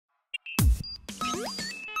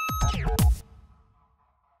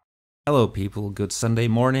Hello people, good Sunday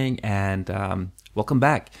morning and welcome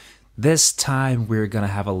back. This time we're gonna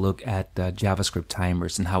have a look at JavaScript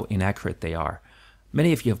timers and how inaccurate they are.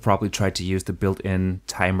 Many of you have probably tried to use the built-in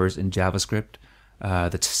timers in JavaScript,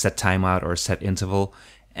 the set timeout or set interval,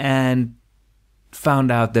 and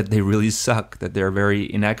found out that they really suck, that they're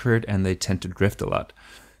very inaccurate and they tend to drift a lot.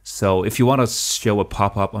 So if you want to show a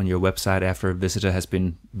pop-up on your website after a visitor has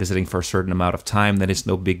been visiting for a certain amount of time, then it's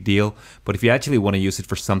no big deal. But if you actually want to use it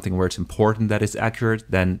for something where it's important that it's accurate,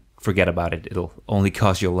 then forget about it. It'll only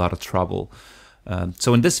cause you a lot of trouble.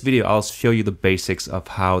 So in this video, I'll show you the basics of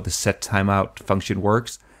how the setTimeout function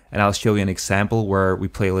works. And I'll show you an example where we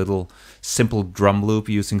play a little simple drum loop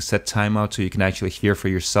using setTimeout so you can actually hear for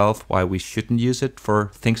yourself why we shouldn't use it for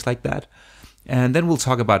things like that. And then we'll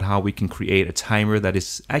talk about how we can create a timer that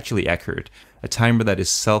is actually accurate, a timer that is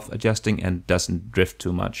self-adjusting and doesn't drift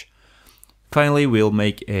too much. Finally, we'll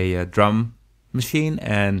make a drum machine,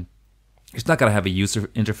 and it's not going to have a user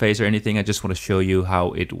interface or anything. I just want to show you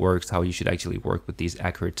how it works, how you should actually work with these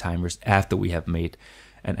accurate timers after we have made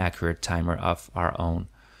an accurate timer of our own.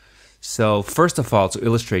 So first of all, to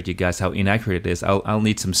illustrate you guys how inaccurate it is, I'll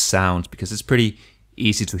need some sounds because it's pretty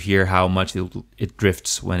easy to hear how much it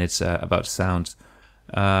drifts when it's about sounds.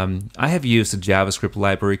 I have used a JavaScript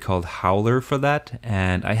library called Howler for that,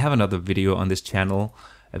 and I have another video on this channel,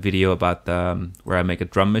 a video about where I make a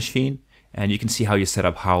drum machine, and you can see how you set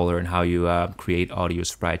up Howler and how you create audio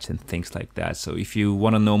sprites and things like that. So if you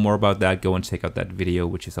want to know more about that, go and check out that video,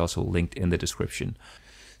 which is also linked in the description.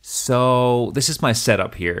 So this is my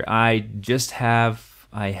setup here. I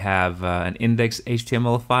have an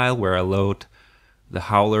index.html file where I load the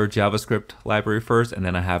Howler JavaScript library first, and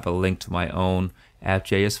then I have a link to my own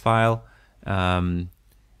app.js file. And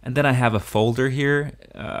then I have a folder here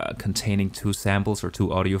containing two samples or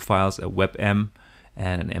two audio files, a WebM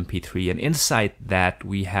and an MP3. And inside that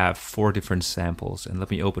we have 4 different samples. And let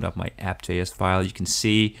me open up my app.js file. You can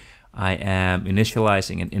see I am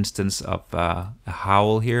initializing an instance of a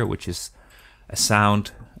howl here, which is a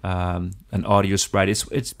sound, an audio sprite.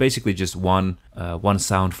 It's basically just one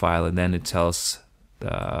sound file, and then it tells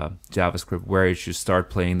the JavaScript where it should start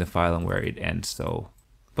playing the file and where it ends. So,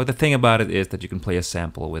 but the thing about it is that you can play a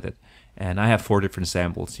sample with it. And I have 4 different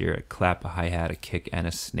samples here: a clap, a hi-hat, a kick, and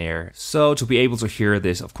a snare. So to be able to hear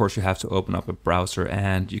this, of course, you have to open up a browser,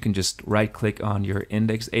 and you can just right-click on your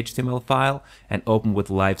index.html file and open with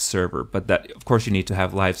live server. But that, of course, you need to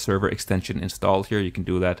have live server extension installed here. You can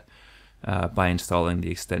do that by installing the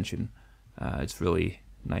extension. It's really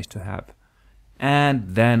nice to have.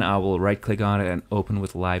 And then I will right click on it and open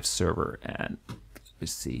with live server. And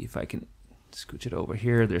let's see if I can scooch it over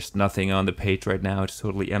here. There's nothing on the page right now. It's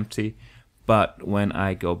totally empty. But when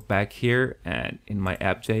I go back here and in my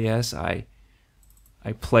app.js, I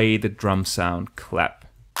play the drum sound clap.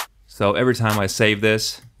 So every time I save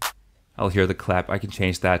this, I'll hear the clap. I can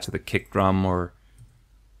change that to the kick drum, or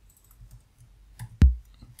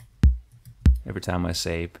every time I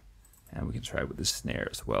save. And we can try with the snare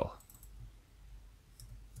as well.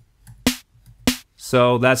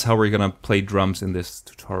 So that's how we're gonna play drums in this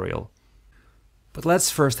tutorial. But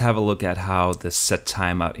let's first have a look at how the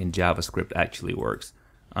setTimeout in JavaScript actually works.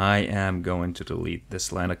 I am going to delete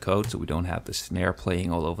this line of code so we don't have the snare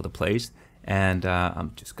playing all over the place. And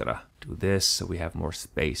I'm just gonna do this so we have more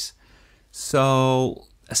space. So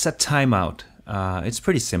a setTimeout, it's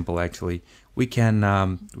pretty simple actually. We can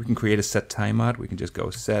create a setTimeout. We can just go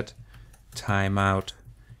setTimeout,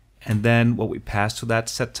 and then what we pass to that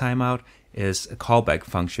setTimeout is a callback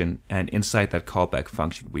function, and inside that callback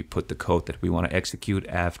function we put the code that we want to execute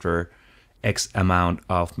after X amount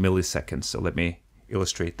of milliseconds. So let me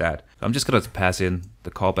illustrate that. So I'm just going to pass in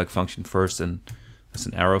the callback function first, and that's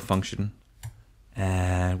an arrow function,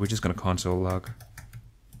 and we're just going to console log.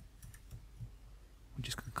 We're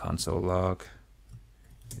just going to console log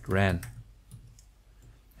it ran.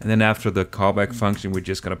 And then after the callback function, we're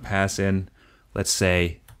just going to pass in, let's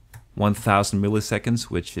say, 1000 milliseconds,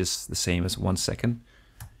 which is the same as 1 second.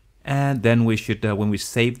 And then we should, when we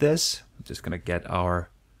save this, I'm just gonna get our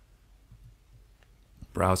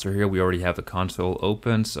browser here. We already have the console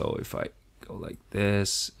open, so if I go like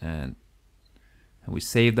this and we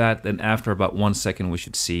save that, then after about 1 second we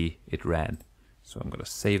should see it ran. So I'm gonna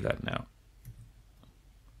save that now.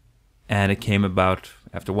 And it came about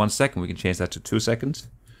after 1 second. We can change that to 2 seconds.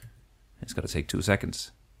 It's gonna take 2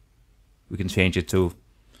 seconds. We can change it to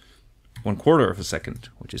 1/4 of a second,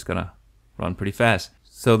 which is gonna run pretty fast.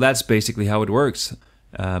 So that's basically how it works.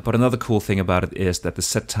 But another cool thing about it is that the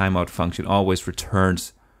setTimeout function always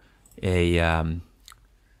returns an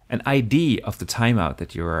ID of the timeout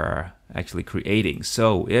that you're actually creating.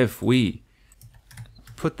 So if we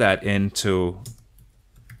put that into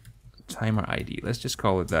timer ID. Let's just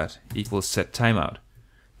call it that, equals setTimeout.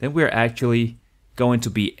 Then we're actually going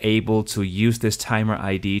to be able to use this timer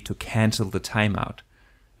ID to cancel the timeout.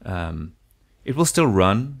 It will still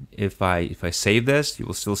run if I save this. You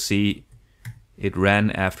will still see it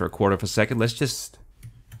ran after a quarter of a second. Let's just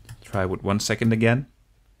try with 1 second again.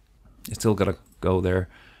 It's still gonna go there.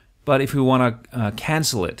 But if we want to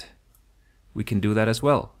cancel it, we can do that as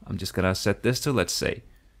well. I'm just gonna set this to, let's say,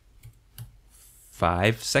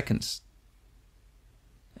 5 seconds.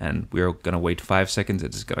 And we're gonna wait 5 seconds.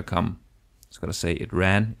 It's gonna come. It's gonna say it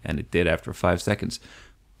ran, and it did after 5 seconds.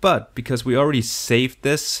 But because we already saved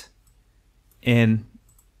this in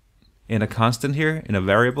a constant here, in a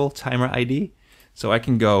variable timer ID, so I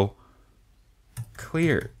can go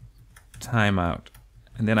clear timeout,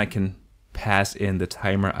 and then I can pass in the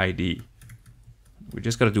timer ID. We're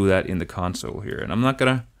just gonna do that in the console here, and I'm not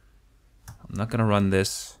gonna run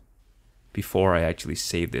this before I actually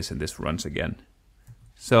save this and this runs again.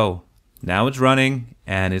 So now it's running,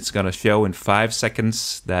 and it's gonna show in 5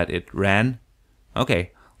 seconds that it ran.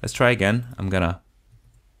 Okay, let's try again. I'm gonna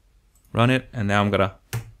run it, and now I'm gonna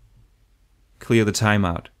clear the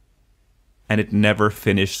timeout, and it never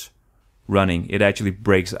finished running. It actually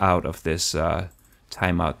breaks out of this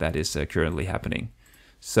timeout that is currently happening.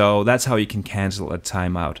 So that's how you can cancel a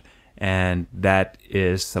timeout, and that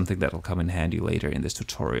is something that will come in handy later in this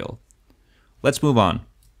tutorial. Let's move on.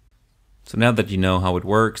 So now that you know how it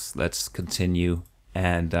works, let's continue,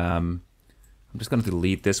 and I'm just going to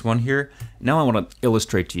delete this one here. Now I want to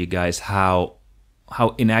illustrate to you guys how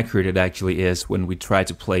inaccurate it actually is when we try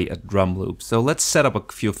to play a drum loop. So let's set up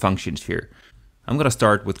a few functions here. I'm going to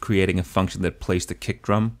start with creating a function that plays the kick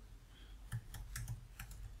drum.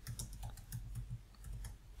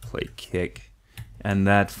 Play kick, and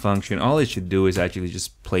that function, all it should do is actually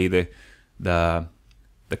just play the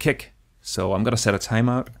kick. So I'm going to set a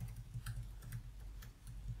timeout,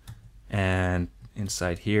 and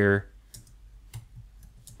inside here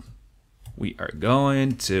we are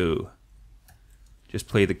going to just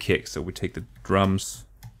play the kick. So we take the drums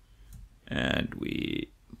and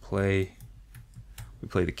we play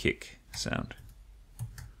the kick sound,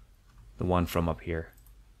 the one from up here,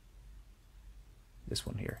 this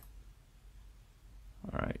one here.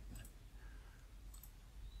 All right,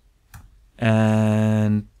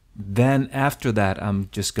 and then after that I'm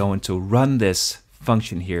just going to run this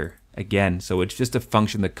function here again. So it's just a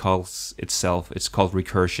function that calls itself. It's called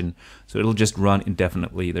recursion, so it'll just run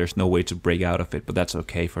indefinitely. There's no way to break out of it, but that's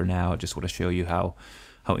okay for now. I just want to show you how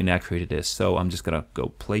inaccurate it is. So I'm just gonna go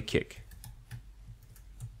play kick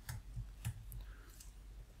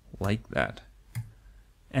like that,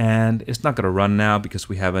 and it's not gonna run now because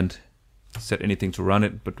we haven't set anything to run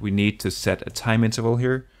it, but we need to set a time interval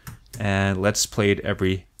here, and let's play it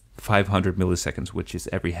every 500 milliseconds, which is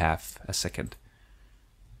every half a second.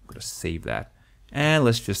 I'm gonna save that, and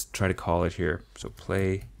let's just try to call it here. So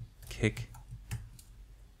play kick.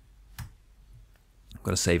 I'm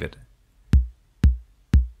gonna save it,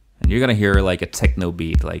 and you're gonna hear like a techno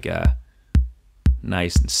beat, like a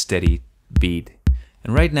nice and steady beat.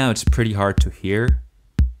 And right now it's pretty hard to hear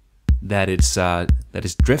that it's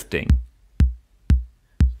drifting.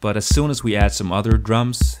 But as soon as we add some other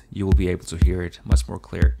drums, you will be able to hear it much more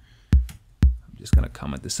clear. I'm just gonna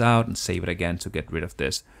comment this out and save it again to get rid of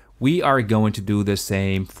this. We are going to do the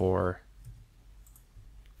same for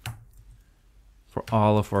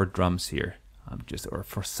all of our drums here, or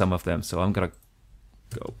for some of them. So I'm gonna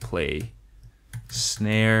go play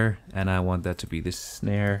snare, and I want that to be this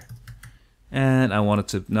snare, and I want it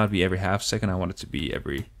to not be every half second. I want it to be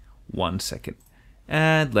every 1 second.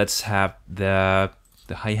 And let's have the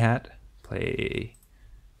hi-hat play,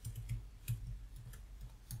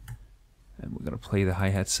 and we're gonna play the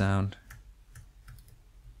hi-hat sound,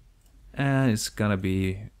 and it's gonna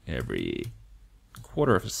be every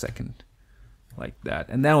quarter of a second, like that.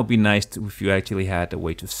 And that would be nice if you actually had a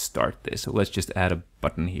way to start this. So let's just add a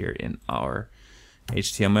button here in our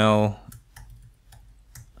HTML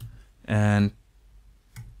and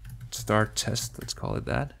start test, let's call it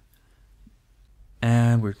that.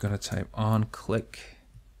 And we're gonna type on click.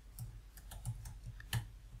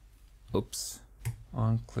 Oops,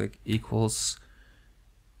 on click equals,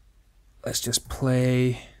 let's just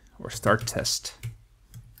play or start test.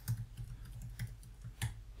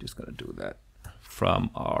 Just gonna do that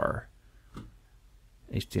from our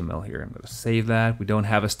HTML here. I'm gonna save that. We don't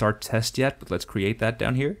have a start test yet, but let's create that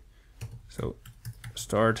down here. So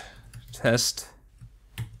start test.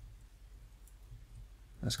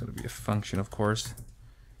 That's going to be a function, of course.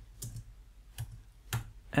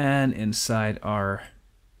 And inside our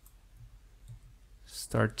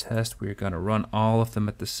start test, we're going to run all of them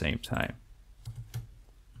at the same time.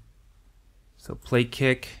 So play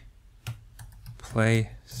kick,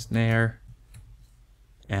 play snare,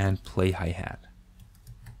 and play hi-hat.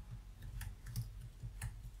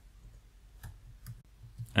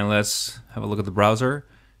 And let's have a look at the browser,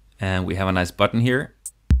 and we have a nice button here.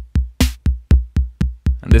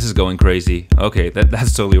 And this is going crazy. Okay,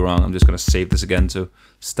 that's totally wrong. I'm just gonna save this again to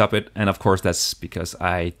stop it. And of course that's because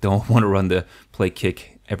I don't want to run the play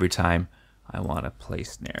kick every time. I want to play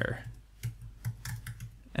snare.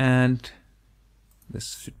 And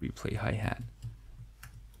this should be play hi-hat.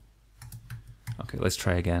 Okay, let's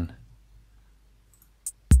try again.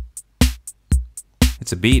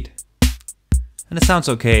 It's a beat. And it sounds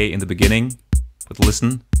okay in the beginning, but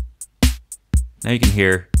listen. Now you can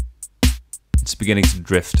hear it's beginning to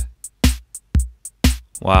drift.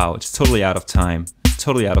 Wow, it's totally out of time,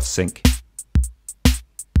 totally out of sync.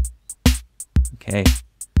 Okay.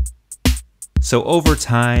 So over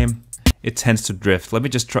time, it tends to drift. Let me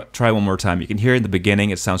just try one more time. You can hear in the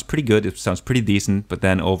beginning, it sounds pretty good, it sounds pretty decent, but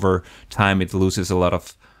then over time it loses a lot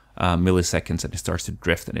of milliseconds and it starts to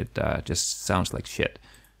drift and it just sounds like shit.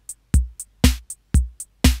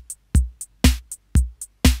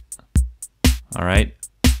 All right.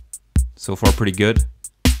 So far pretty good,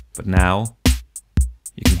 but now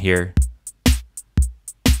you can hear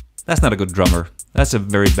that's not a good drummer. That's a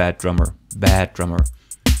very bad drummer. Bad drummer.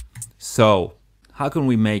 So how can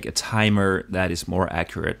we make a timer that is more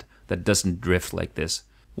accurate, that doesn't drift like this?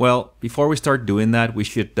 Well, before we start doing that, we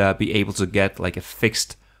should be able to get like a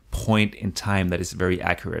fixed point in time that is very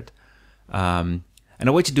accurate. And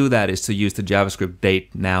the way to do that is to use the JavaScript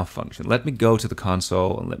date now function. Let me go to the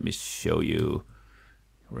console and let me show you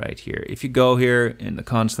right here. If you go here in the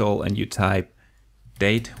console and you type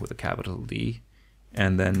date with a capital D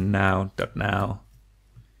and then now,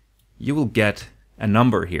 you will get a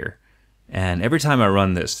number here. And every time I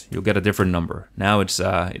run this, you'll get a different number. Now it's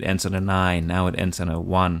it ends on a 9, now it ends on a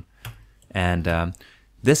 1. And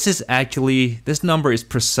this number is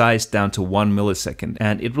precise down to 1 millisecond,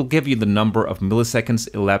 and it will give you the number of milliseconds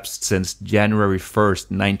elapsed since January 1st,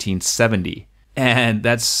 1970. And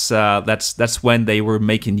that's when they were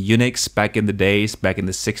making Unix back in the days, back in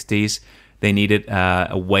the 60s. They needed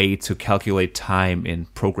a way to calculate time in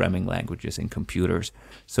programming languages, in computers.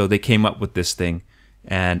 So they came up with this thing,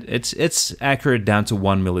 and it's accurate down to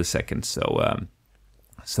 1 millisecond.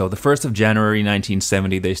 So the 1st of January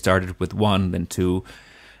 1970, they started with 1, then 2,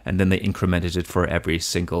 and then they incremented it for every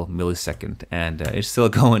single millisecond, and it's still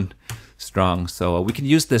going strong. So we can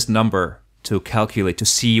use this number to calculate, to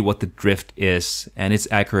see what the drift is, and it's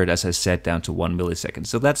accurate, as I said, down to 1 millisecond.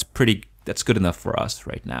 So that's good enough for us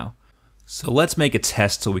right now. So let's make a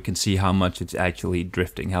test so we can see how much it's actually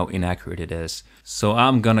drifting, how inaccurate it is. So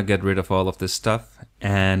I'm gonna get rid of all of this stuff,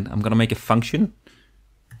 and I'm gonna make a function.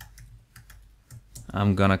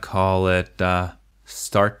 I'm gonna call it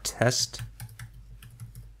start test,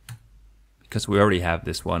 because we already have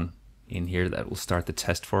this one in here that will start the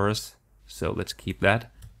test for us. So let's keep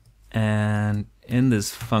that. And in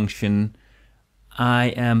this function,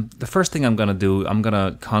 the first thing I'm gonna do, I'm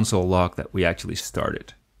gonna console log that we actually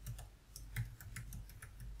started.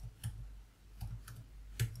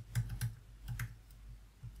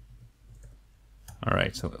 All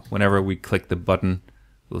right, so whenever we click the button,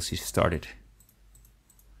 we'll see started.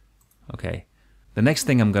 Okay, the next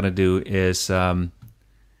thing I'm gonna do is I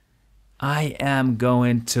am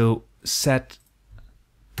going to set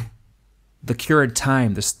the current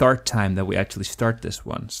time, the start time that we actually start this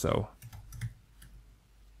one. So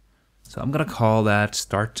I'm gonna call that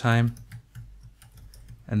start time,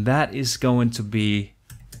 and that is going to be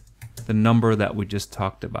the number that we just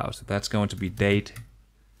talked about. So that's going to be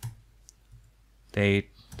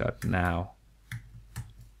date.now.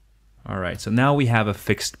 All right, so now we have a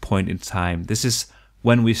fixed point in time. This is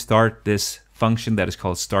when we start this function that is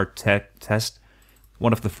called start test.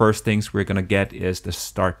 One of the first things we're gonna get is the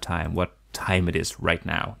start time, what time it is right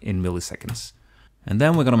now in milliseconds. And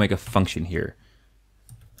then we're gonna make a function here.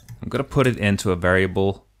 I'm gonna put it into a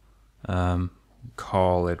variable,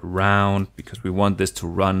 call it round, because we want this to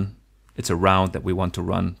run. It's a round that we want to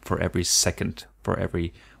run for every second, for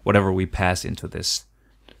every whatever we pass into this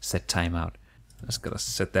set timeout. Just gotta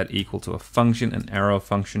set that equal to a function, an arrow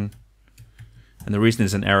function. And the reason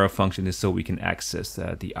it's an arrow function is so we can access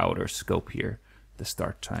the outer scope here, the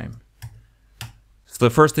start time. So the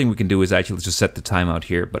first thing we can do is actually just set the timeout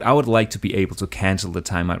here, but I would like to be able to cancel the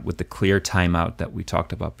timeout with the clear timeout that we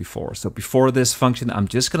talked about before. So before this function, I'm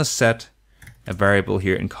just gonna set a variable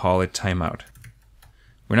here and call it timeout.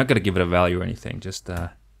 We're not gonna give it a value or anything, just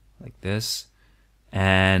like this.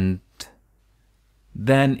 And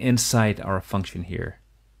Then inside our function here,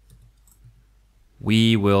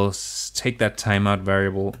 we will take that timeout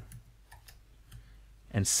variable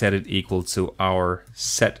and set it equal to our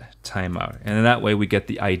setTimeout. And in that way we get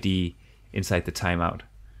the ID inside the timeout.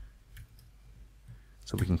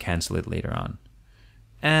 So we can cancel it later on.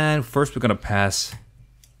 And first we're going to pass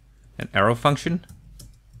an arrow function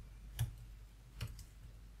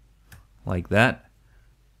like that.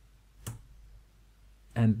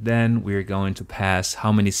 And then we're going to pass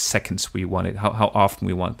how many seconds we want it, how often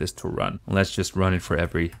we want this to run. Let's just run it for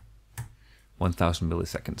every 1000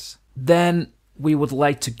 milliseconds. Then we would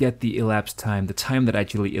like to get the elapsed time, the time that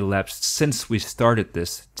actually elapsed since we started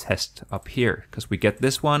this test up here, because we get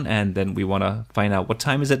this one and then we want to find out what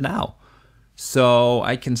time is it now. So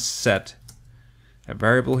I can set a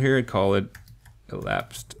variable here and call it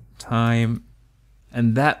elapsed time,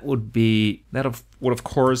 and that would of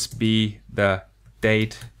course be the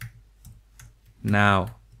date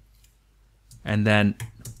now, and then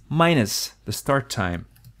minus the start time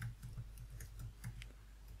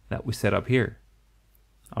that we set up here.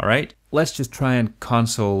 All right, let's just try and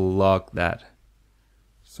console log that.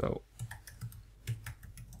 So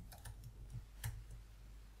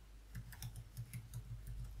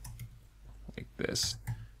like this.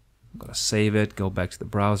 I'm gonna save it, go back to the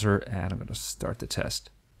browser, and I'm gonna start the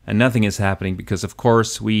test. And nothing is happening because of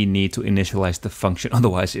course we need to initialize the function,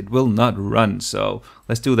 otherwise it will not run. So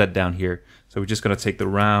let's do that down here. So we're just gonna take the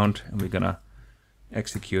round and we're gonna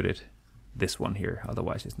execute it, this one here,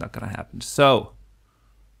 otherwise it's not gonna happen. So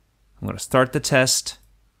I'm gonna start the test.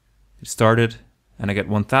 It started and I get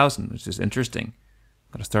 1000, which is interesting.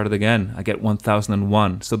 I'm gonna start it again, I get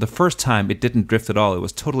 1001. So the first time it didn't drift at all, it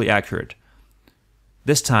was totally accurate.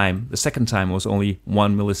 This time, the second time, was only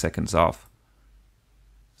 1 millisecond off.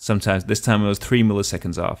 Sometimes this time it was 3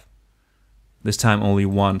 milliseconds off. This time only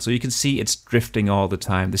 1. So you can see it's drifting all the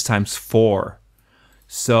time. This time's 4.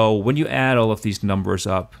 So when you add all of these numbers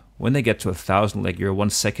up, when they get to 1000, like you're 1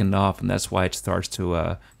 second off, and that's why it starts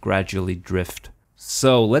to gradually drift.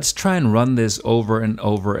 So let's try and run this over and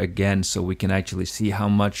over again so we can actually see how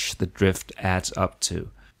much the drift adds up to.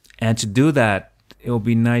 And to do that, it will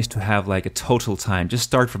be nice to have like a total time. Just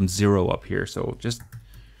start from 0 up here. So just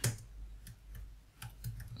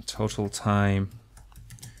total time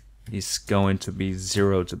is going to be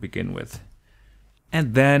 0 to begin with.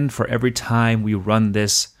 And then for every time we run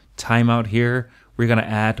this timeout here, we're going to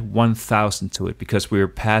add 1000 to it because we're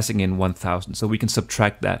passing in 1000. So we can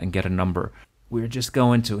subtract that and get a number. We're just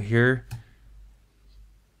going to here,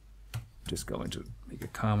 just going to make a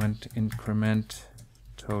comment, increment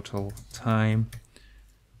total time.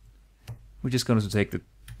 We're just going to take the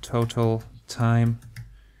total time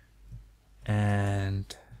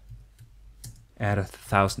and add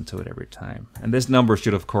 1000 to it every time. And this number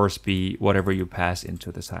should of course be whatever you pass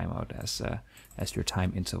into the timeout as your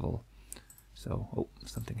time interval. So, oh,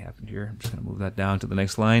 something happened here. I'm just going to move that down to the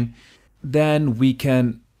next line. Then we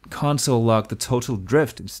can console log the total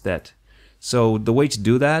drift instead. So the way to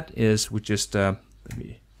do that is we just, let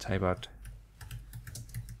me type out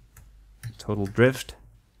total drift.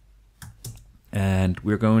 And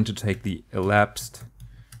we're going to take the elapsed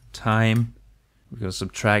time. We're going to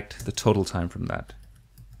subtract the total time from that.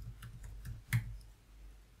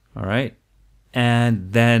 All right.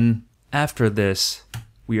 And then after this,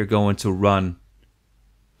 we are going to run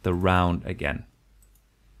the round again.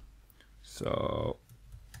 So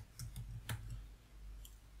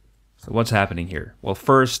what's happening here? Well,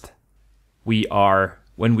 first,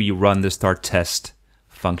 when we run the start test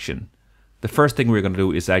function, the first thing we're going to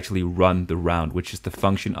do is actually run the round, which is the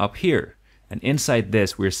function up here. And inside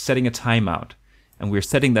this, we're setting a timeout. And we're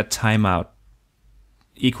setting that timeout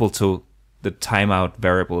equal to the timeout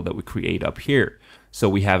variable that we create up here. So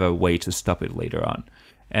we have a way to stop it later on.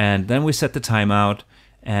 And then we set the timeout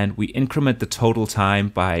and we increment the total time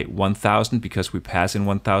by 1000 because we pass in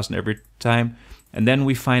 1000 every time. And then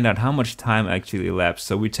we find out how much time actually elapsed.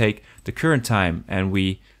 So we take the current time and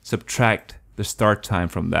we subtract the start time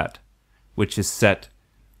from that, which is set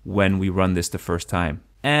when we run this the first time.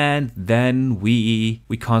 And then we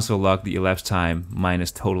console log the elapsed time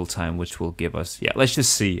minus total time, which will give us, yeah, let's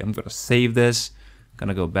just see. I'm going to save this. I'm going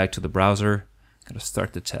to go back to the browser. I'm going to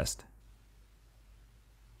start the test.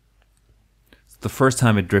 So the first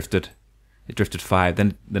time it drifted 5.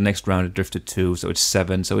 Then the next round it drifted 2. So it's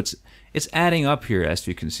 7. So it's adding up here, as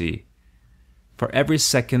you can see. For every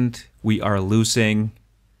second, we are losing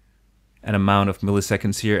an amount of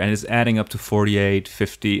milliseconds here, and it's adding up to 48,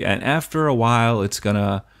 50, and after a while it's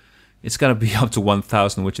gonna be up to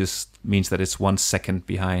 1000, which means that it's 1 second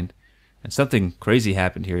behind. And something crazy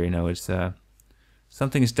happened here, you know. It's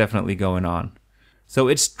something is definitely going on. So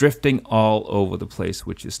it's drifting all over the place,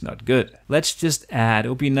 which is not good. Let's just add, it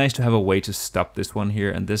would be nice to have a way to stop this one here.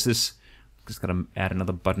 And this is, just gonna add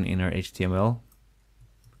another button in our HTML.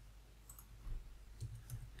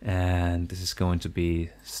 And this is going to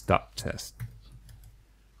be stop test.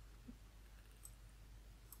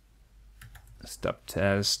 Stop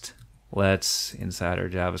test. Let's, inside our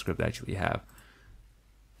JavaScript, actually have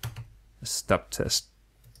a stop test.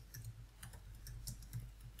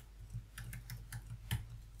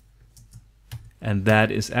 And that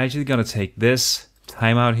is actually going to take this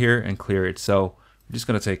timeout here and clear it. So I'm just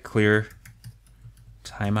going to take clear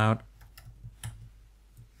timeout.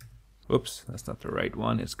 Oops, that's not the right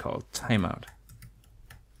one. It's called timeout.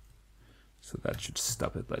 So that should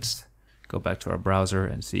stop it. Let's go back to our browser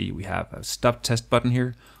and see we have a stop test button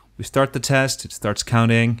here. We start the test, it starts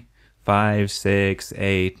counting 5, 6,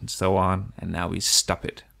 8, and so on. And now we stop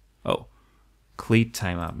it. Oh, cleat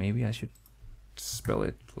timeout. Maybe I should spell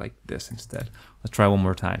it like this instead. Let's try one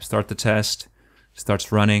more time. Start the test,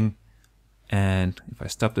 starts running, and if I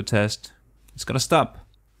stop the test, it's gonna stop.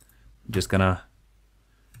 I'm just gonna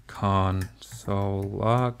console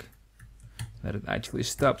log that it actually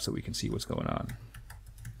stopped so we can see what's going on.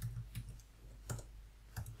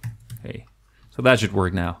 Okay, so that should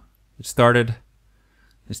work now. It started,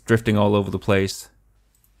 it's drifting all over the place,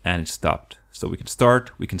 and it stopped. So we can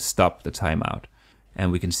start, we can stop the timeout,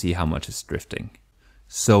 and we can see how much it's drifting.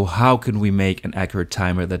 So how can we make an accurate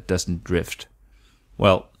timer that doesn't drift?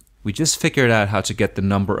 Well, we just figured out how to get the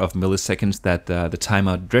number of milliseconds that the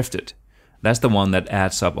timeout drifted. That's the one that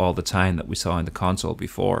adds up all the time that we saw in the console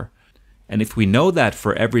before. And if we know that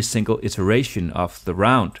for every single iteration of the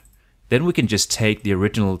round, then we can just take the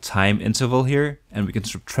original time interval here and we can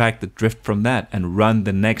subtract the drift from that and run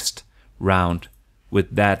the next round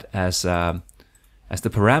with that as the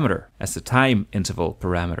parameter, as the time interval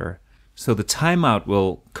parameter. So the timeout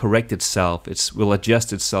will correct itself, it will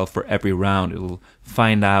adjust itself for every round. It will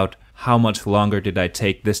find out how much longer did I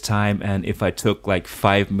take this time, and if I took like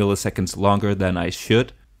 5 milliseconds longer than I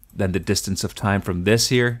should, than the distance of time from this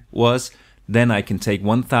here was, then I can take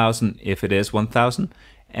 1000 if it is 1000,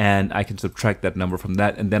 and I can subtract that number from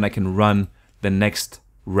that, and then I can run the next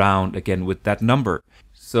round again with that number.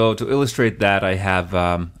 So to illustrate that,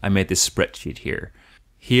 I made this spreadsheet here.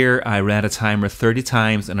 Here I ran a timer 30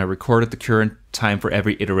 times and I recorded the current time for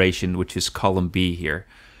every iteration, which is column B here.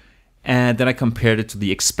 And then I compared it to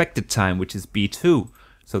the expected time, which is B2.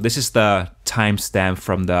 So this is the timestamp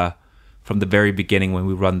from the very beginning when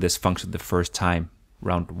we run this function the first time,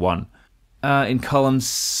 round 1. In column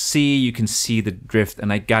C you can see the drift,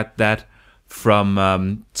 and I got that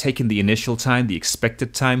from taking the initial time, the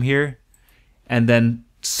expected time here, and then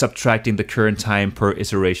subtracting the current time per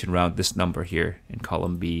iteration round, this number here in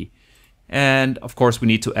column B. And of course we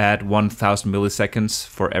need to add 1000 milliseconds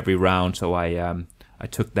for every round, so I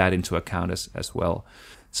took that into account as well.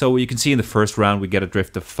 So you can see in the first round we get a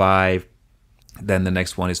drift of 5, then the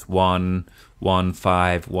next one is 1, 1,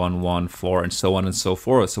 5, 1, 1, 4, and so on and so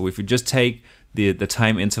forth. So if we just take the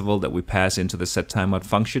time interval that we pass into the setTimeout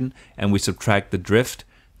function and we subtract the drift,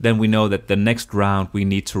 then we know that the next round we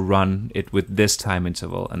need to run it with this time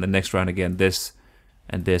interval, and the next round again this,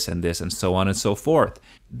 and this, and this, and so on and so forth.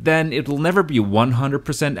 Then it will never be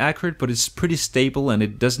 100% accurate, but it's pretty stable and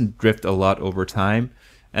it doesn't drift a lot over time.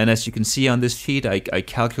 And as you can see on this sheet, I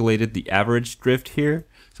calculated the average drift here.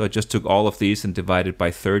 So I just took all of these and divided by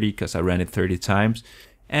 30 because I ran it 30 times.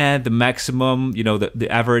 And the maximum, you know, the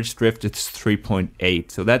average drift is 3.8.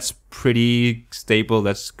 So that's pretty stable.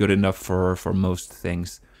 That's good enough for most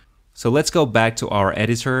things. So let's go back to our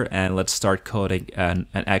editor and let's start coding an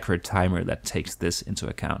accurate timer that takes this into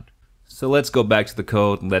account. So let's go back to the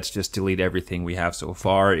code and let's just delete everything we have so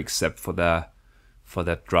far except for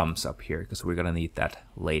the drums up here, because we're gonna need that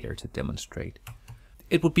later to demonstrate.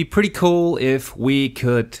 It would be pretty cool if we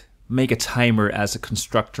could make a timer as a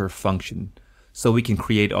constructor function, so we can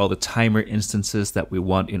create all the timer instances that we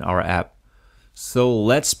want in our app. So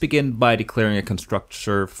let's begin by declaring a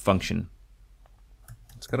constructor function.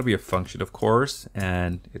 It's gotta be a function, of course,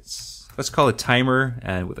 and let's call it timer,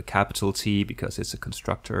 and with a capital T because it's a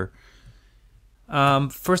constructor.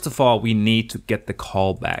 First of all, we need to get the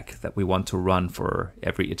callback that we want to run for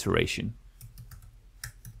every iteration.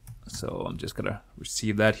 So I'm just gonna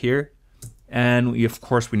receive that here, and of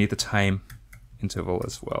course we need the time interval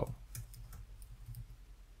as well.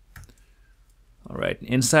 All right,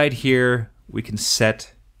 inside here we can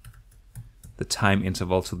set the time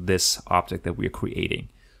interval to this object that we are creating.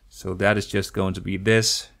 So that is just going to be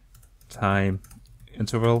this time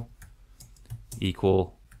interval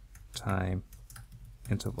equal time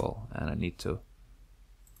interval, and I need to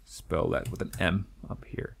spell that with an M up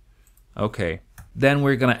here. Okay, then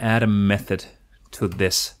we're gonna add a method to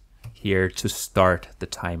this here to start the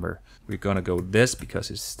timer. We're gonna go this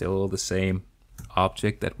because it's still the same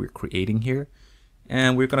object that we're creating here,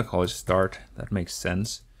 and we're gonna call it start. That makes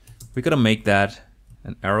sense. We're gonna make that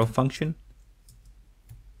an arrow function,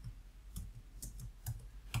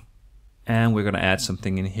 and we're gonna add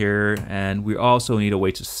something in here, and we also need a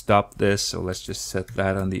way to stop this, so let's just set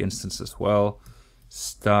that on the instance as well.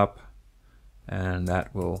 Stop, and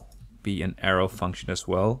that will be an arrow function as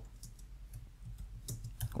well,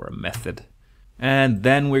 or a method. And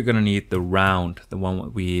then we're gonna need the round, the one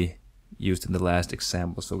that we used in the last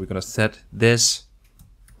example. So we're gonna set this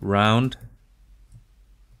round.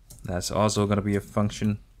 That's also gonna be a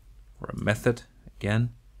function or a method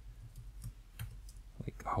again.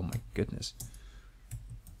 Like, oh my goodness.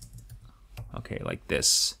 Okay, like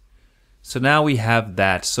this. So now we have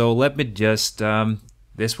that. So let me just,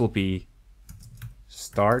 this will be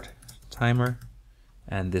start timer,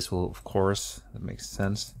 and this will, of course, that makes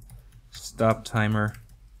sense, stop timer.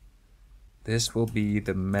 This will be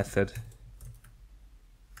the method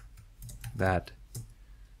that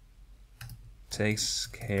takes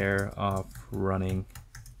care of running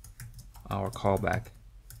our callback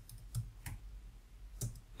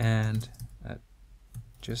and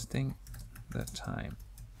adjusting the time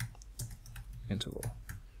interval.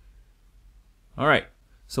 All right,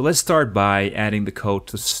 so let's start by adding the code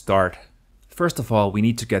to start. First of all, we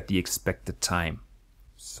need to get the expected time.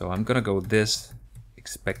 So I'm gonna go this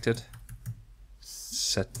expected,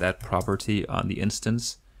 set that property on the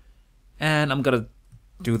instance, and I'm gonna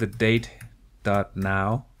do the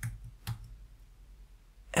date.now,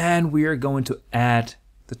 and we are going to add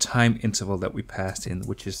the time interval that we passed in,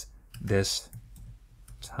 which is this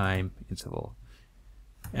time interval.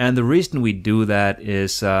 And the reason we do that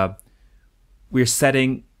is we're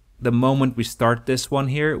setting, the moment we start this one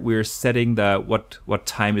here, we're setting the what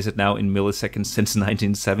time is it now in milliseconds since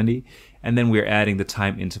 1970, and then we're adding the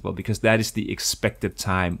time interval because that is the expected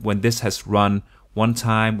time. When this has run one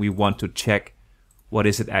time, we want to check what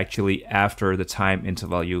is it actually after the time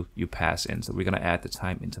interval you pass in. So we're gonna add the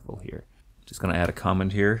time interval here. Just gonna add a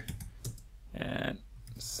comment here and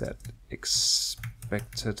set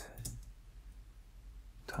expected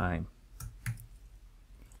time.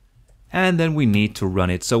 And then we need to run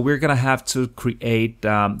it. So we're gonna have to create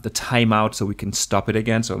the timeout so we can stop it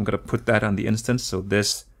again. So I'm gonna put that on the instance. So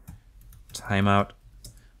this timeout,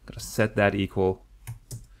 I'm gonna set that equal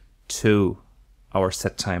to our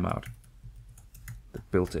setTimeout, the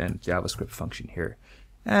built-in JavaScript function here.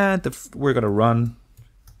 And we're gonna run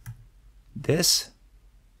this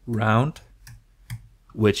round,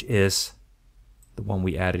 which is the one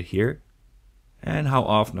we added here. And how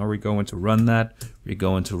often are we going to run that? We're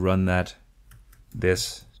going to run that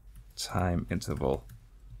this time interval,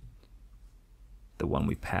 the one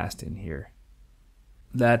we passed in here.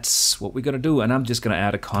 That's what we're gonna do, and I'm just gonna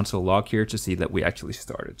add a console log here to see that we actually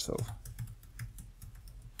started. So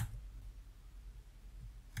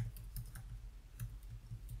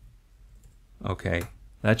okay,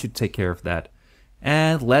 that should take care of that.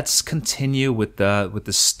 And let's continue with the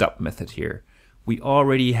stop method here. We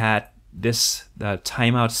already had the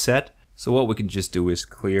timeout set, so what we can just do is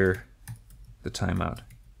clear the timeout,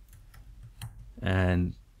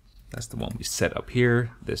 and that's the one we set up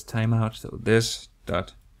here, this timeout. So this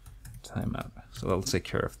dot timeout, so that'll take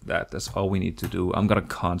care of that. That's all we need to do. I'm gonna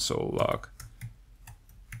console log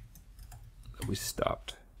that we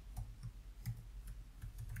stopped,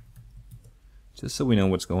 just so we know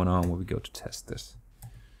what's going on when we go to test this.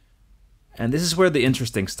 And this is where the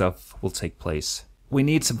interesting stuff will take place. We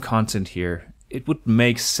need some content here. It would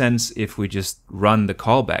make sense if we just run the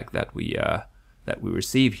callback that we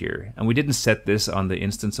receive here. And we didn't set this on the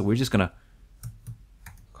instance, so we're just gonna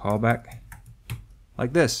callback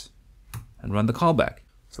like this and run the callback.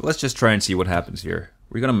 So let's just try and see what happens here.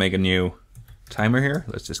 We're gonna make a new timer here.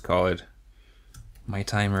 Let's just call it my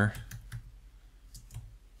timer.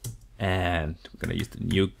 And we're gonna use the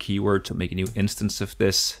new keyword to make a new instance of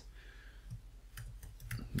this.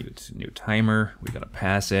 New timer. We're gonna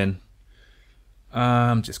pass in.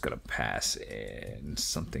 I'm just gonna pass in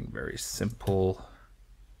something very simple.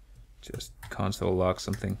 Just console log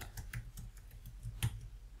something.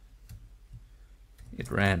 It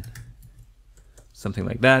ran. Something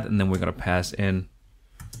like that, and then we're gonna pass in.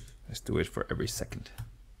 Let's do it for every second.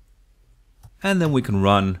 And then we can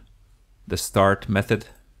run the start method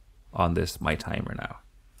on this my timer now.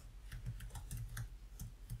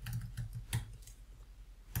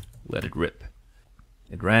 Let it rip.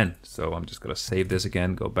 It ran, so I'm just gonna save this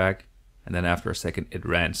again, go back, And then after a second, it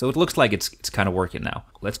ran. So it looks like it's kind of working now.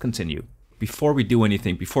 Let's continue. Before we do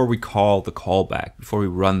anything, before we call the callback, before we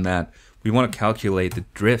run that, we want to calculate the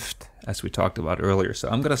drift as we talked about earlier. So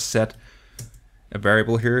I'm going to set a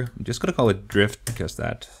variable here. I'm just going to call it drift because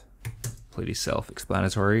that's pretty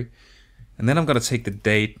self-explanatory. And then I'm going to take the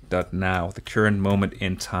date.now, the current moment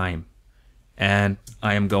in time. And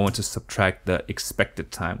I am going to subtract the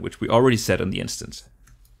expected time, which we already set on the instance.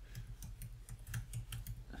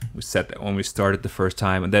 We set that when we started the first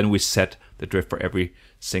time, and then we set the drift for every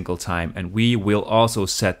single time. And we will also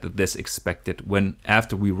set this expected when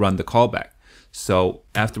after we run the callback. So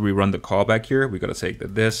after we run the callback here, we're going to take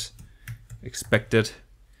this expected,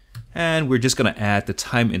 and we're just going to add the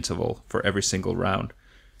time interval for every single round.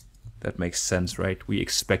 That makes sense, right? We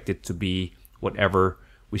expect it to be whatever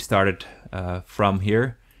we started from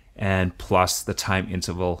here, and plus the time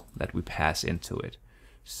interval that we pass into it.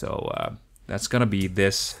 So that's going to be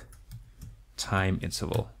this time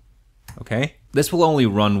interval. Okay? This will only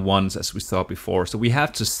run once, as we saw before, so we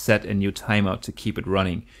have to set a new timeout to keep it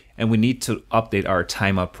running, and we need to update our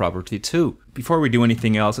timeout property too. Before we do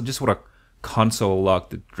anything else, I just want to console log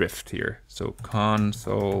the drift here. So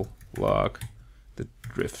console log the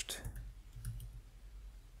drift.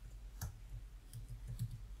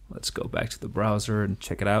 Let's go back to the browser and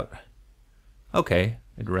check it out. Okay,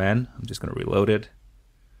 it ran. I'm just going to reload it.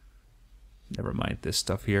 Never mind this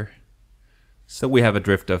stuff here. So we have a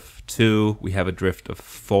drift of 2, we have a drift of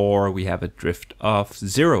 4, we have a drift of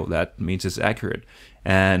 0. That means it's accurate.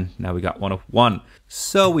 And now we got one of 1.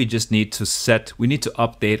 So we just need to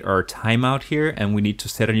update our timeout here, and we need to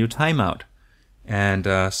set a new timeout.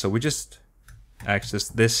 And so we just access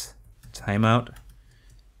this timeout,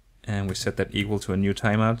 and we set that equal to a new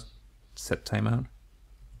timeout, set timeout.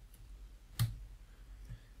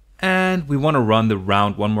 And we want to run the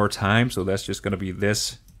round one more time, so that's just going to be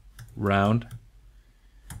this round.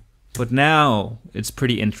 But now it's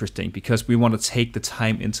pretty interesting because we want to take the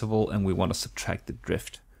time interval and we want to subtract the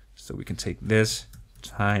drift. So we can take this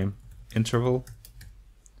time interval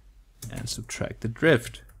and subtract the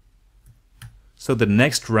drift. So the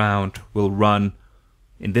next round will run,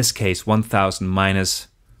 in this case, 1000 minus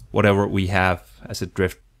whatever we have as a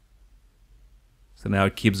drift. So now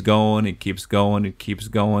it keeps going, it keeps going, it keeps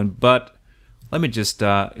going. But let me just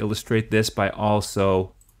illustrate this by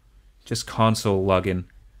also just console logging.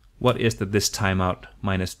 What is this timeout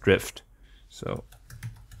minus drift? So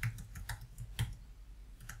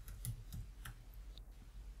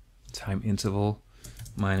time interval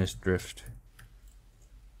minus drift.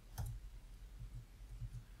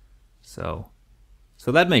 So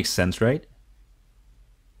that makes sense, right?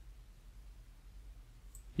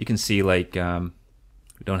 You can see like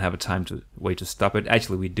we don't have a way to stop it.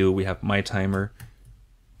 Actually, we do. We have my timer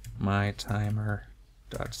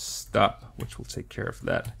dot stop, which will take care of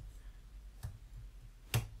that.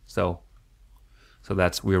 So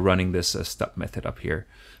we're running this stop method up here.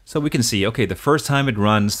 So we can see, okay, the first time it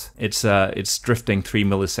runs, it's drifting 3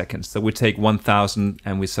 milliseconds. So we take 1000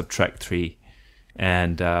 and we subtract 3.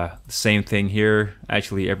 And the same thing here.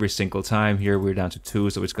 Actually, every single time here we're down to 2,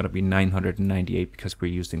 so it's going to be 998 because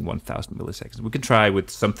we're using 1000 milliseconds. We can try with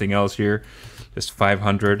something else here, just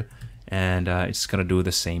 500, and it's going to do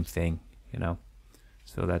the same thing, you know.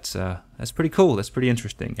 So that's pretty cool. That's pretty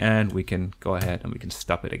interesting. And we can go ahead and we can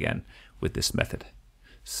stop it again with this method.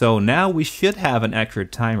 So now we should have an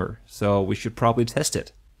accurate timer. So we should probably test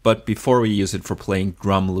it. But before we use it for playing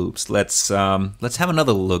drum loops, let's have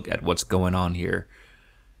another look at what's going on here.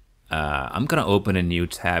 I'm gonna open a new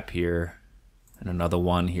tab here and another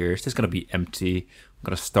one here. It's just gonna be empty. I'm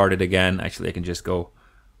gonna start it again. Actually, I can just go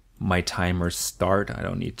my timer start. I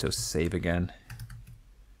don't need to save again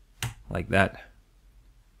like that.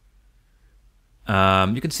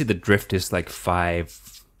 You can see the drift is like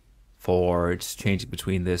 5, 4. It's changing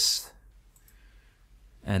between this,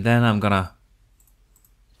 and then I'm gonna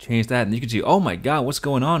change that, and you can see, oh my god, what's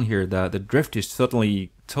going on here? The drift is totally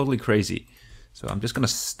crazy. So I'm just gonna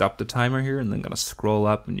stop the timer here and then gonna scroll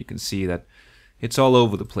up, and you can see that it's all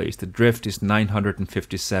over the place. The drift is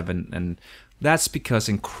 957, and that's because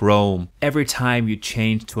in Chrome, every time you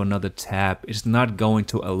change to another tab, it's not going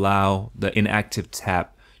to allow the inactive tab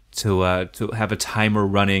to have a timer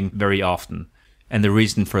running very often. And the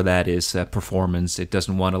reason for that is performance. It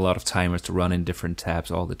doesn't want a lot of timers to run in different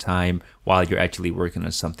tabs all the time while you're actually working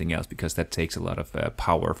on something else, because that takes a lot of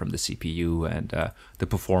power from the CPU, and the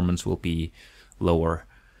performance will be lower.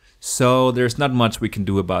 So there's not much we can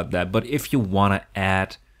do about that. But if you want to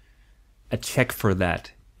add a check for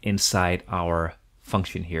that inside our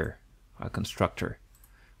function here, our constructor,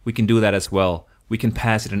 we can do that as well. We can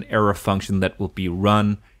pass it an error function that will be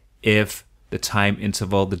run if the time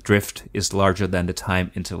interval, the drift, is larger than the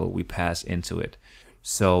time interval we pass into it.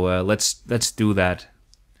 So let's do that.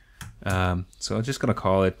 So I'm just gonna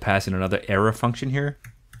call it pass in another error function here,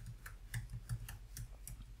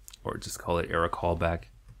 or just call it error callback.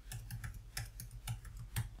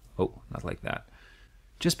 Oh, not like that.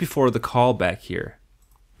 Just before the callback here,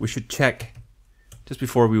 we should check, just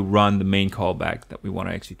before we run the main callback that we want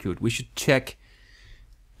to execute, we should check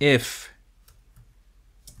if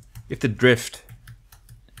the drift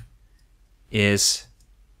is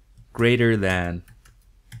greater than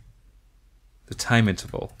the time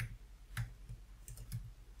interval.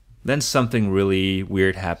 Then something really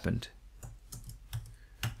weird happened.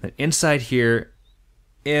 Then inside here,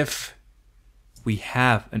 if we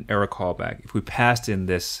have an error callback, if we passed in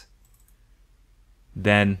this,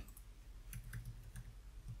 then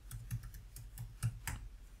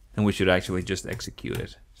we should actually just execute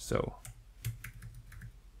it. So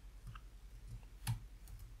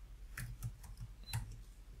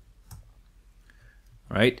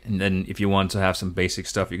right, and then if you want to have some basic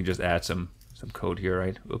stuff, you can just add some code here,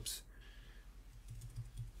 right? Oops.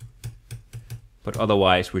 But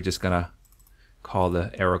otherwise, we're just gonna call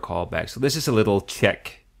the error callback. So this is a little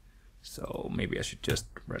check. So maybe I should just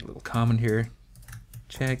write a little comment here.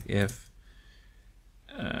 Check if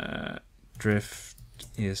drift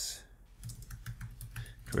is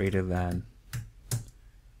greater than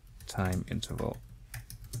time interval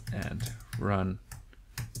and run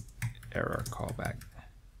error callback.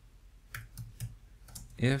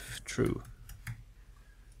 If true.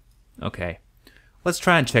 Okay, let's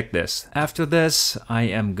try and check this. After this, I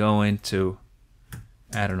am going to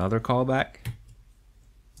add another callback.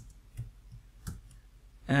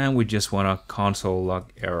 And we just want to console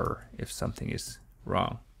log error if something is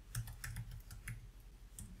wrong.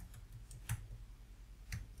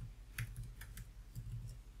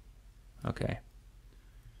 Okay,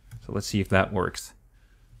 so let's see if that works.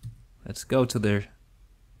 Let's go to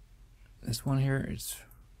this one here. It's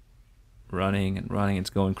running and running.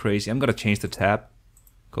 It's going crazy. I'm gonna change the tab.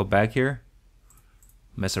 Go back here.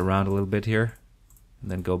 Mess around a little bit here,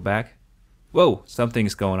 and then go back. Whoa,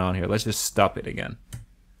 something's going on here. Let's just stop it again,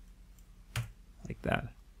 like that.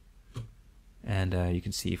 And you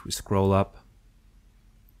can see if we scroll up.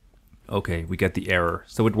 Okay, we get the error.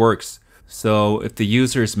 So it works. So if the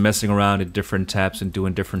user is messing around in different tabs and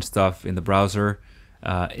doing different stuff in the browser,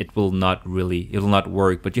 it will not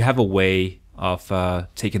work. But you have a way of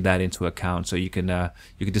taking that into account. So you can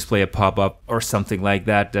display a pop-up or something like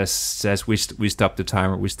that that says we stopped the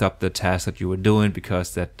timer, we stopped the task that you were doing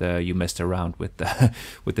because that you messed around with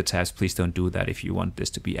the task. Please don't do that if you want this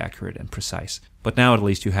to be accurate and precise. But now at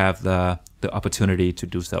least you have the opportunity to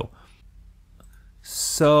do so.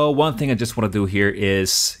 So one thing I just want to do here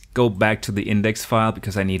is go back to the index file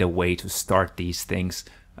because I need a way to start these things.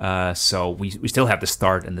 So we still have the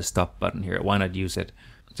start and the stop button here. Why not use it?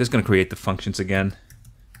 Just going to create the functions again.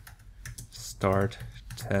 Start,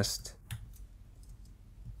 test.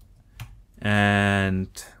 And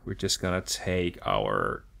we're just going to take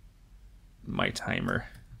my timer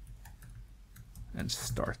and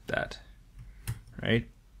start that. Right?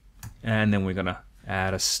 And then we're going to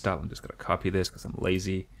add a stop. I'm just going to copy this because I'm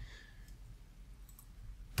lazy.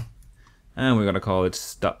 And we're going to call it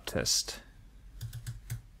stop test.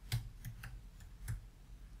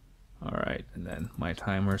 All right, and then my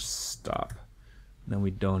timer stop. Then we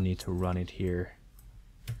don't need to run it here.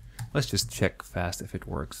 Let's just check fast if it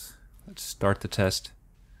works. Let's start the test.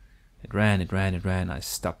 It ran. I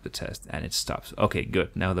stopped the test and it stops. Okay, good.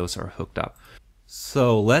 Now those are hooked up.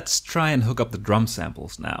 So let's try and hook up the drum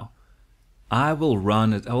samples now. I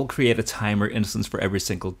will create a timer instance for every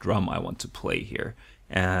single drum I want to play here.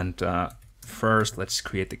 And first, let's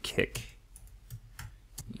create the kick.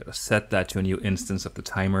 I'm gonna set that to a new instance of the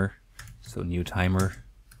timer. So new timer.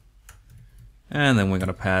 And then we're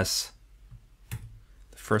gonna pass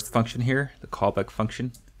the first function here, the callback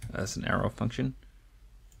function, as an arrow function.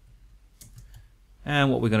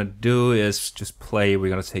 And what we're gonna do is just play.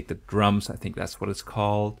 We're gonna take the drums. I think that's what it's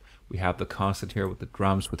called. We have the constant here with the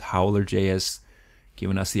drums with Howler.js,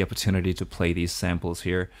 giving us the opportunity to play these samples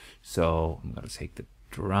here. So I'm gonna take the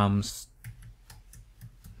drums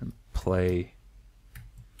and play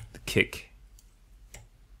the kick.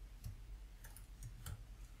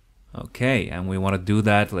 Okay, and we want to do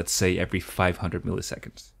that, let's say, every 500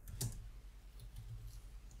 milliseconds.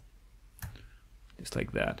 Just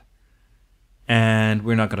like that. And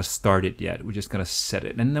we're not going to start it yet. We're just going to set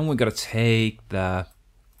it. And then we're going to take the...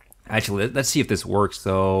 Actually, let's see if this works.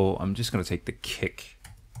 So I'm just going to take the kick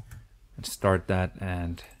and start that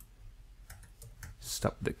and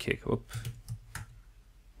stop the kick. Whoop.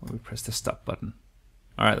 when we press the stop button.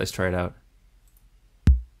 All right, let's try it out.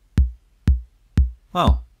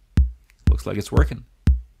 Wow, looks like it's working.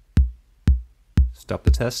 Stop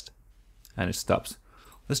the test, and it stops.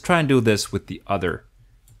 Let's try and do this with the other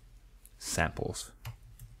samples.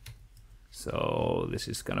 So this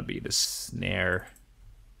is gonna be the snare.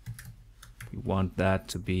 We want that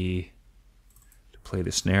to play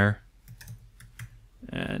the snare,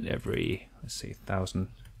 and every, let's say 1,000,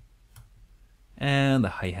 and the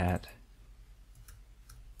hi-hat.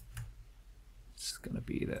 It's gonna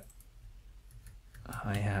be the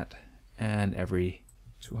hi-hat, and every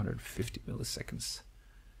 250 milliseconds.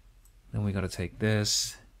 Then we gotta take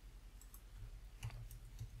this.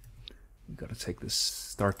 We gotta take this,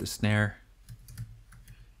 start the snare,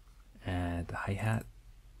 and the hi-hat,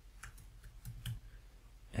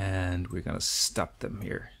 and we're gonna stop them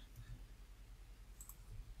here.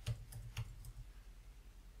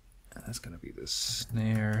 And that's gonna be the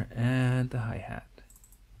snare and the hi-hat.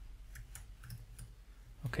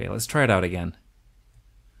 Okay, let's try it out again.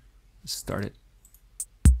 Let's start it.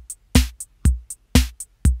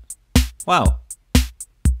 Wow,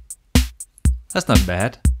 that's not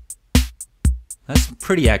bad. That's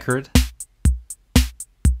pretty accurate.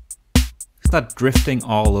 It's not drifting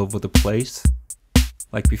all over the place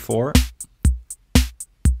like before.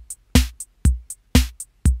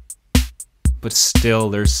 But still,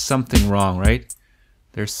 there's something wrong, right?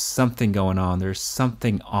 There's something going on. There's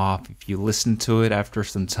something off. If you listen to it after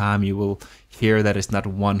some time, you will hear that it's not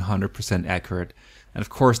 100% accurate. And of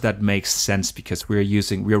course, that makes sense because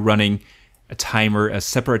we're running a timer, a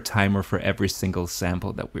separate timer for every single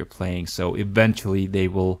sample that we're playing. So eventually they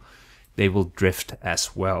will drift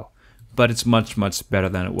as well. But it's much, much better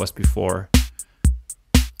than it was before.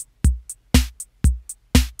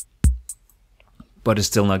 But it's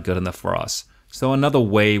still not good enough for us. So another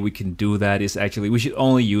way we can do that is actually we should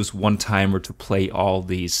only use one timer to play all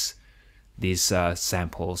these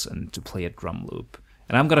samples and to play a drum loop.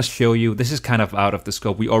 And I'm gonna show you, this is kind of out of the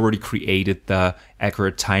scope. We already created the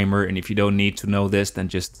accurate timer, and if you don't need to know this, then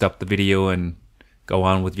just stop the video and go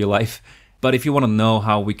on with your life. But if you want to know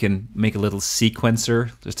how we can make a little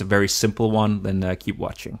sequencer, just a very simple one, then keep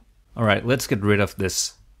watching. All right, let's get rid of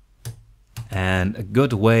this. And a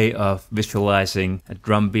good way of visualizing a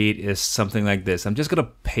drum beat is something like this. I'm just gonna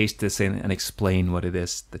paste this in and explain what it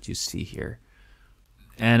is that you see here.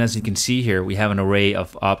 And as you can see here, we have an array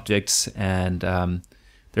of objects, and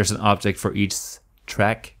there's an object for each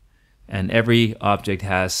track, and every object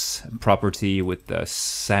has a property with the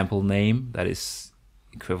sample name that is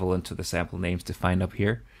equivalent to the sample names defined up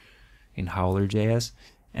here in Howler.js.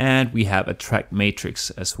 And we have a track matrix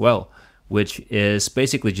as well, which is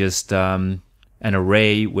basically just an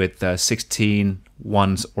array with 16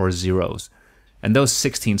 ones or zeros. And those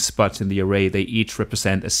 16 spots in the array, they each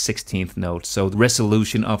represent a 16th note. So the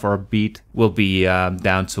resolution of our beat will be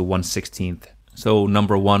down to 1/16. So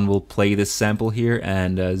number 1 will play this sample here,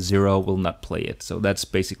 and 0 will not play it. So that's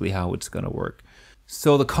basically how it's gonna work.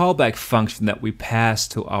 So the callback function that we pass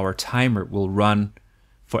to our timer will run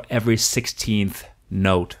for every 16th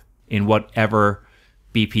note in whatever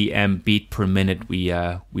BPM, beat per minute,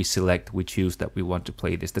 we select, we choose that we want to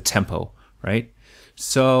play this, the tempo, right?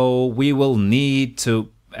 So we will need to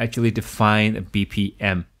actually define a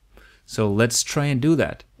BPM. So let's try and do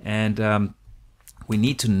that. And we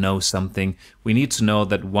need to know something. We need to know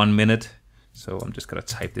that 1 minute, so I'm just gonna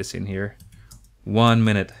type this in here, 1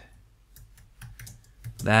 minute,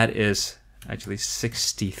 that is actually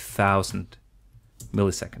 60,000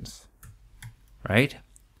 milliseconds, right?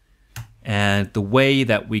 And the way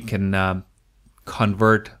that we can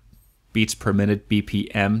convert beats per minute,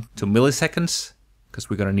 BPM, to milliseconds, because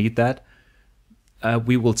we're gonna need that,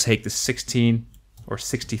 we will take the 16 or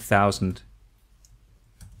 60,000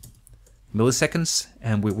 milliseconds,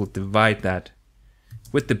 and we will divide that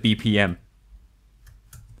with the BPM,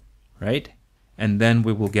 right? And then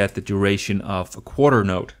we will get the duration of a quarter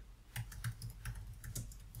note.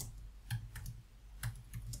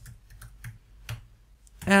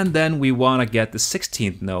 And then we want to get the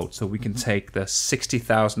 16th note, so we can take the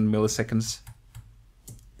 60,000 milliseconds,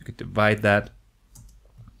 we could divide that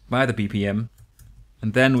by the BPM,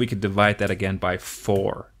 and then we could divide that again by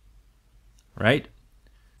 4, right?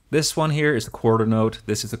 This one here is a quarter note,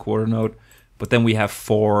 this is a quarter note, but then we have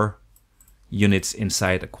 4 units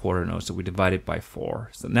inside a quarter note, so we divide it by 4.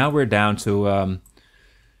 So now we're down to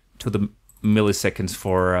the milliseconds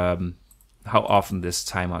for how often this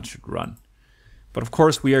timeout should run. But of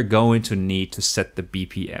course we are going to need to set the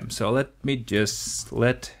BPM. So let me just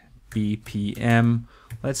let BPM,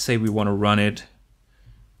 let's say we want to run it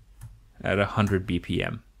at 100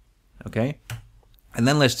 BPM, okay? And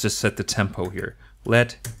then let's just set the tempo here.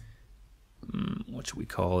 Let, what should we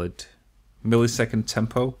call it? Millisecond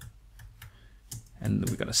tempo. And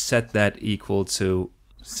we're gonna set that equal to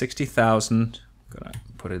 60,000. I'm gonna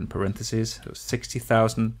put it in parentheses. So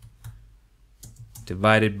 60,000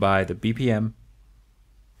 divided by the BPM.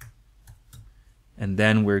 And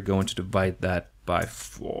then we're going to divide that by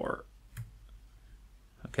 4.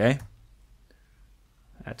 Okay,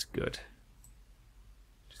 that's good.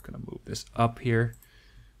 Just gonna move this up here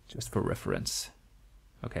just for reference.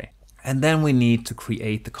 Okay, and then we need to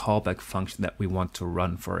create the callback function that we want to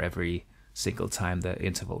run for every single time the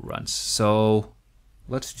interval runs. So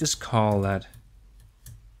let's just call that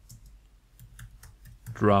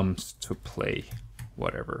drums to play,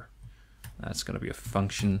 whatever. That's gonna be a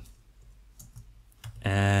function.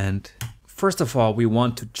 And first of all, we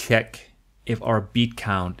want to check if our beat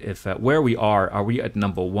count, if where we are we at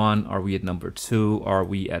number 1? Are we at number 2? Are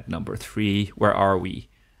we at number 3? Where are we?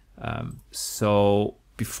 So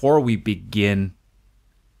before we begin,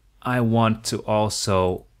 I want to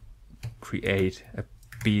also create a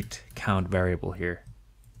beat count variable here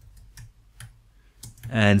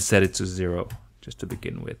and set it to 0 just to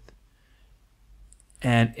begin with.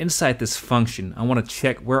 And inside this function, I want to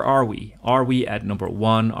check where are we? Are we at number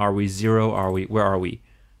 1? Are we 0? Where are we?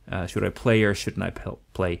 Should I play or shouldn't I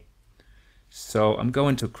play? So I'm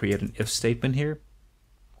going to create an if statement here,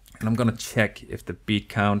 and I'm going to check if the beat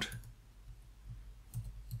count,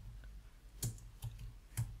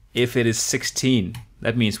 if it is 16,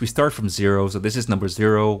 that means we start from 0. So this is number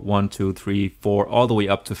 0, 1, 2, 3, 4, all the way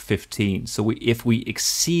up to 15. So if we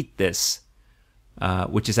exceed this,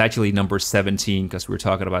 which is actually number 17 because we're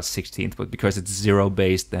talking about 16th, but because it's 0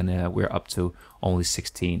 based, then we're up to only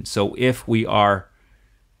 16. So if we are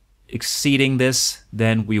exceeding this,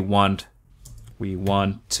 then we want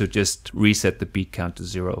to just reset the beat count to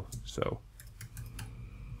 0. So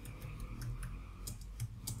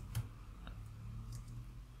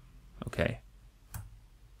okay,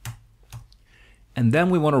 and then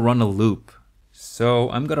we want to run a loop. So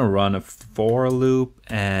I'm gonna run a for loop,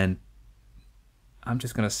 and I'm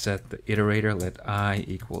just gonna set the iterator, let I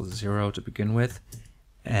equal 0 to begin with,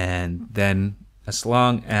 and then as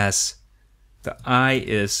long as the I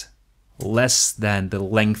is less than the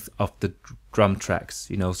length of the drum tracks,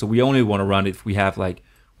 you know, so we only want to run it if we have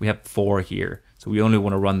 4 here, so we only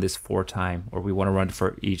want to run this 4 times, or we want to run it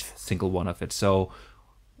for each single one of it. So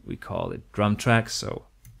we call it drum tracks. So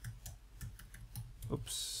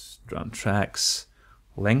drum tracks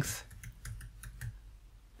length,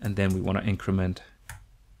 and then we want to increment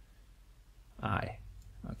I.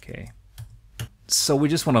 Okay, so we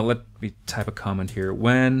just want to let me type a comment here.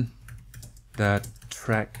 When the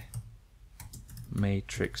track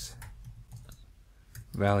matrix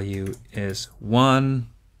value is 1,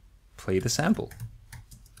 play the sample.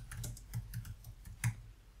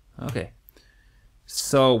 Okay,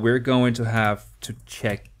 so we're going to have to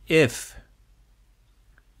check if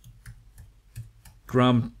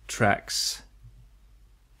drum tracks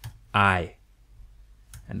I,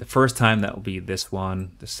 and the first time that will be this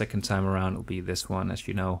one, the second time around will be this one, as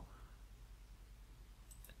you know.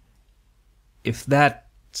 If that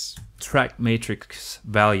track matrix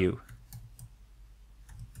value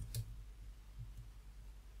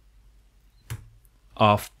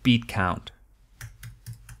of beat count,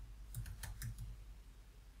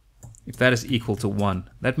 if that is equal to 1,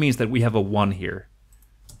 that means that we have a 1 here.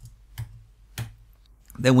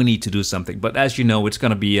 Then we need to do something. But as you know, it's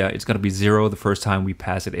gonna be 0 the first time we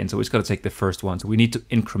pass it in, so it's gonna take the first one. So we need to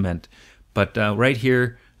increment. But right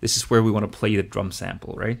here, this is where we want to play the drum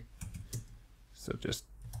sample, right? So just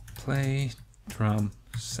play drum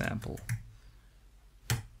sample,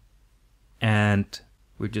 and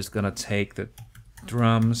we're just gonna take the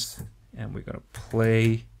drums and we're gonna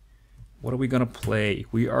play. What are we gonna play?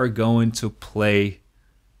 We are going to play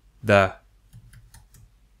the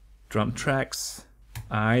drum tracks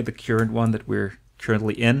I, the current one that we're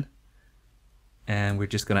currently in, and we're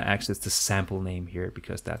just gonna access the sample name here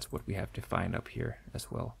because that's what we have defined up here as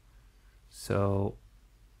well. So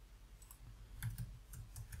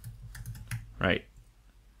right,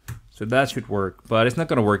 so that should work, but it's not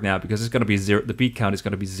going to work now because it's going to be 0. The beat count is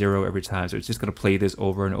going to be 0 every time, so it's just going to play this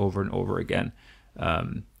over and over and over again.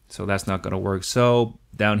 So that's not going to work. So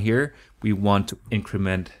down here, we want to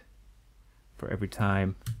increment for every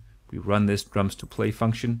time we run this drums to play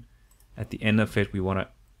function. At the end of it, we want to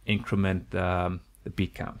increment the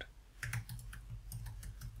beat count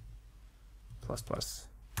plus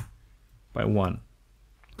by 1.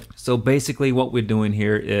 So basically, what we're doing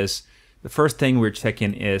here is, the first thing we're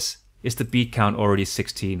checking is the beat count already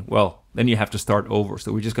 16? Well, then you have to start over.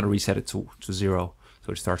 So we're just going to reset it to 0.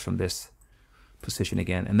 So it starts from this position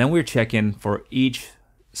again. And then we're checking for each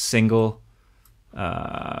single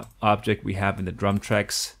object we have in the drum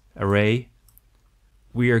tracks array.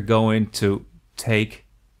 We are going to take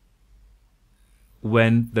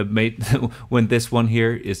when when this one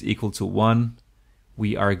here is equal to 1,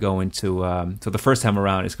 we are going to so the first time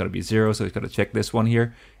around it's going to be 0, so it's going to check this one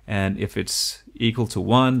here, and if it's equal to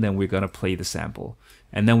 1, then we're going to play the sample,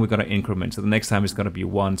 and then we're going to increment. So the next time it's going to be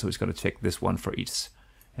 1, so it's going to check this one for each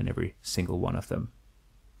and every single one of them.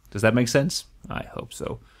 Does that make sense? I hope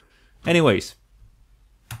so. Anyways,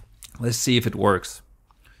 let's see if it works.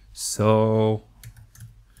 So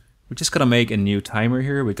we're just going to make a new timer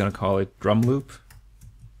here. We're going to call it drum loop.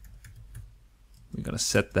 We're going to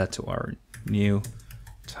set that to our new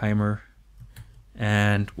timer.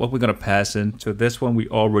 And what we're going to pass into this one, we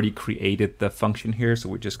already created the function here. So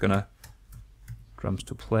we're just going to drums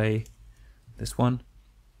to play this one.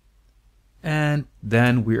 And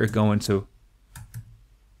then we are going to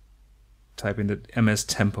type in the ms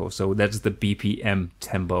tempo. So that's the BPM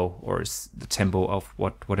tempo, or the tempo of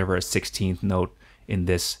whatever a 16th note in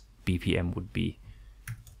this BPM would be.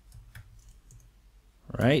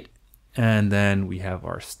 Right? And then we have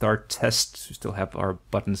our start test. We still have our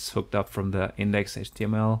buttons hooked up from the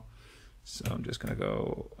index.html. So I'm just going to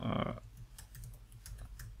go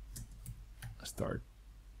start.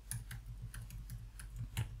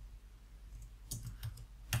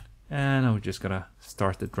 And I'm just going to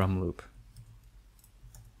start the drum loop.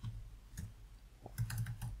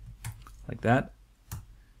 Like that.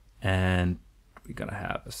 And we're going to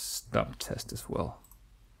have a stop test as well.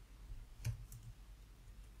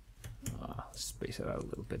 Space it out a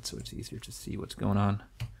little bit so it's easier to see what's going on.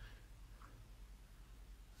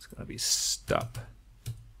 It's going to be stop.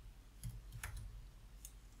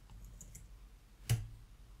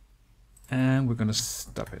 And we're going to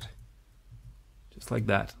stop it. Just like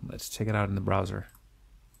that. Let's check it out in the browser.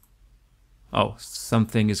 Oh,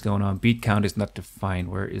 something is going on. Beat count is not defined.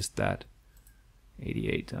 Where is that?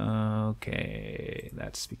 88. Okay,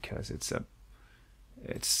 that's because it's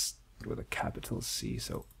with a capital C.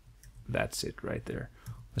 So that's it right there.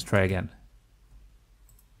 Let's try again.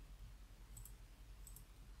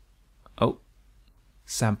 Oh,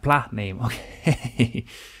 sampler name. Okay,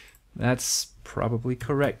 that's probably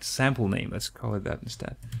correct. Sample name. Let's call it that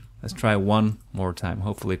instead. Let's try one more time.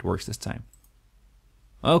 Hopefully it works this time.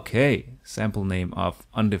 Okay, sample name of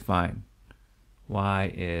undefined.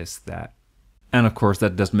 Why is that? And of course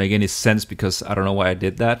that doesn't make any sense because I don't know why I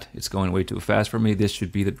did that. It's going way too fast for me. This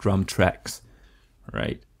should be the drum tracks,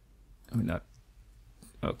 right? I mean, not.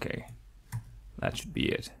 Okay, that should be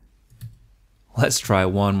it. Let's try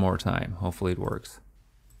one more time. Hopefully it works.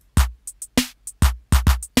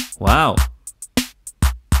 Wow,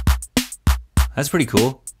 that's pretty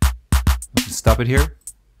cool. We can stop it here,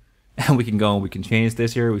 and we can go and we can change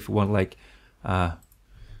this here if we want, like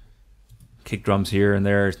kick drums here and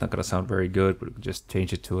there. It's not gonna sound very good, but we can just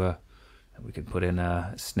change it to we can put in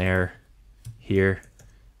a snare here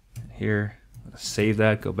and here. Save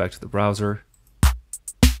that, go back to the browser.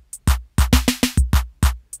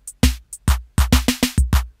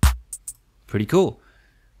 Pretty cool.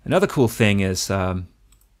 Another cool thing is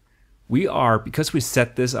because we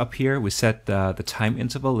set this up here, we set the time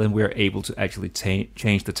interval, then we're able to actually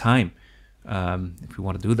change the time if we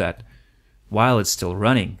want to do that while it's still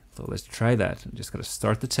running. So let's try that. I'm just going to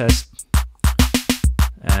start the test.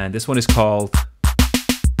 And this one is called,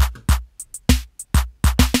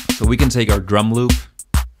 so we can take our drum loop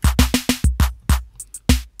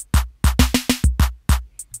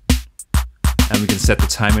and we can set the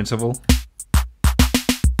time interval.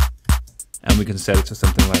 And we can set it to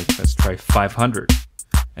something like, let's try 500.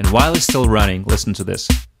 And while it's still running, listen to this.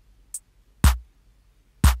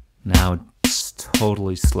 Now it's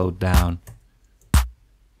totally slowed down.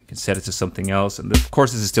 You can set it to something else. And of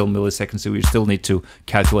course, this is still milliseconds, so we still need to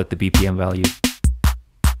calculate the BPM value.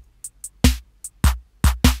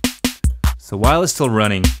 So while it's still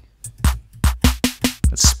running,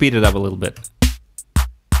 let's speed it up a little bit.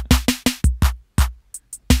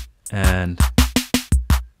 And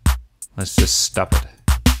let's just stop it.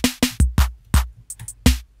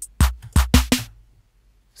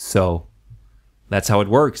 So that's how it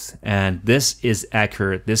works, and this is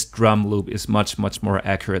accurate. This drum loop is much more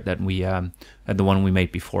accurate than the one we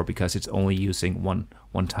made before, because it's only using one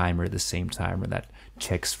timer, the same timer that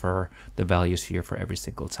checks for the values here for every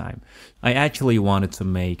single time. I actually wanted to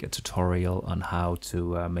make a tutorial on how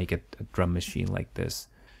to make a drum machine like this,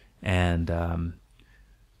 and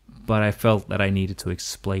but I felt that I needed to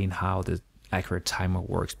explain how the accurate timer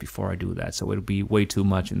works before I do that. So it'll be way too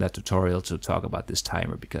much in that tutorial to talk about this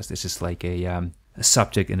timer, because this is like a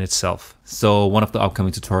subject in itself. So one of the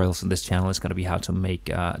upcoming tutorials on this channel is going to be how to make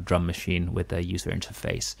a drum machine with a user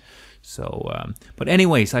interface. So, but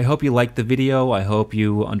anyways, I hope you liked the video. I hope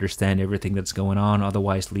you understand everything that's going on.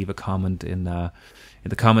 Otherwise, leave a comment in the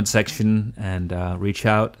comment section and reach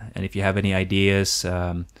out. And if you have any ideas,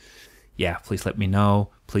 yeah, please let me know.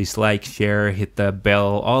 Please like, share, hit the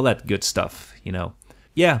bell, all that good stuff, you know.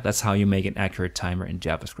 Yeah, that's how you make an accurate timer in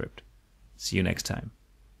JavaScript. See you next time.